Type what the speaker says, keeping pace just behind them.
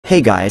Hey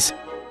guys!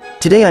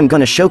 Today I'm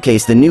gonna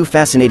showcase the new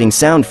fascinating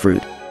sound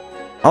fruit.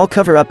 I'll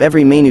cover up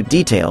every minute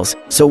details,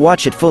 so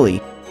watch it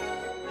fully.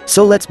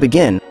 So let's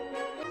begin.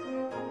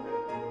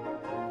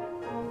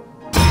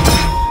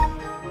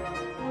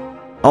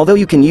 Although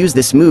you can use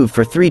this move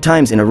for 3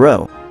 times in a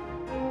row.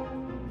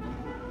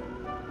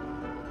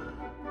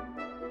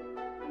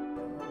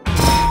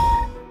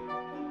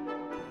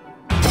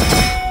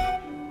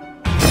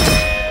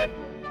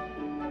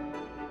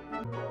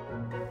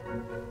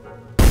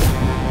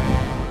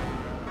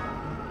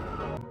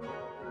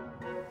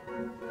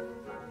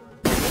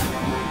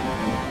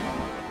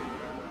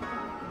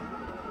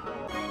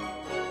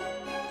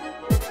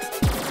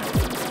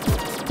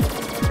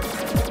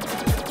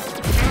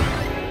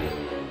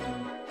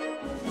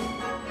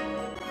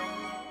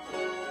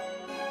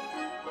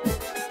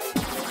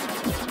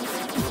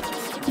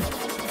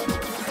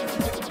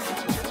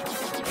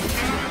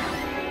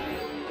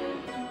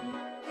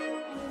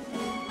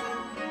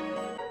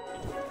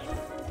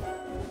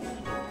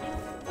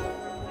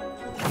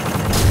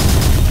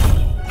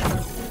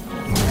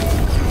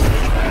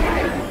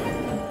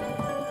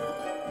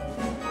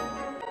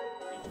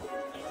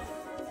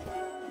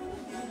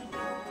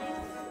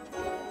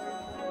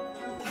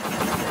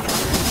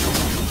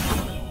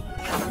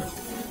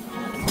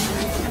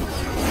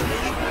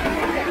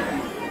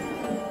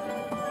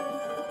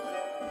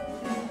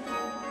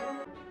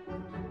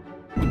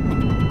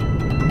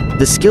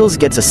 The skills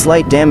gets a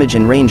slight damage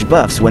and range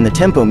buffs when the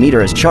tempo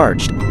meter is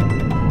charged.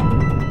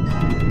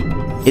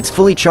 It's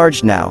fully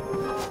charged now.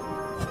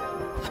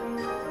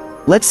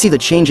 Let's see the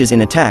changes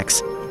in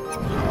attacks.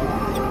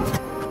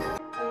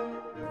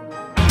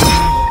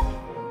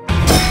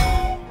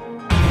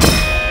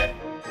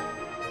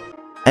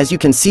 As you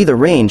can see, the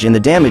range and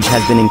the damage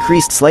has been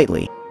increased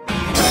slightly.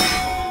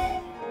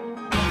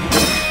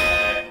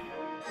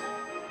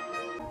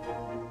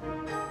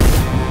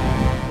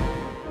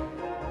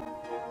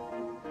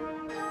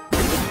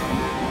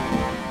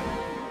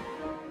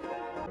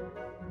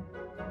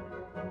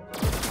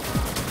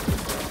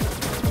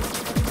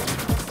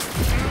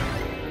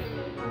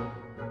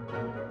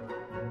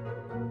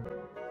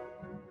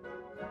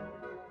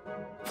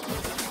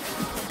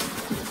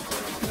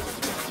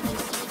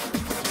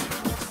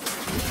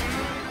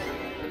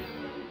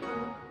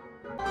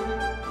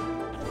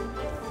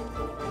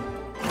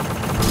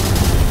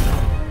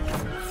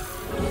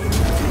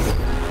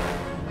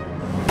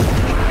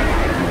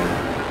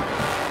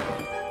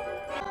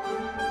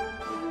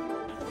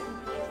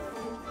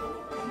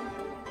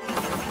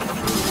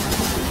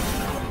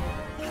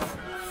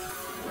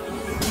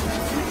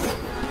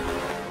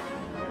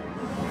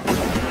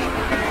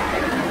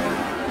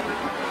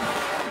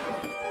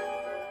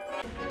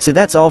 So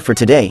that's all for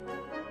today.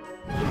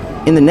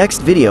 In the next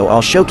video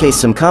I'll showcase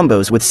some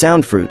combos with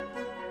sound fruit.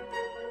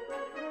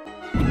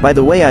 By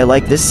the way, I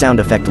like this sound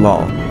effect,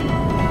 lol.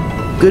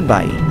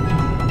 Goodbye.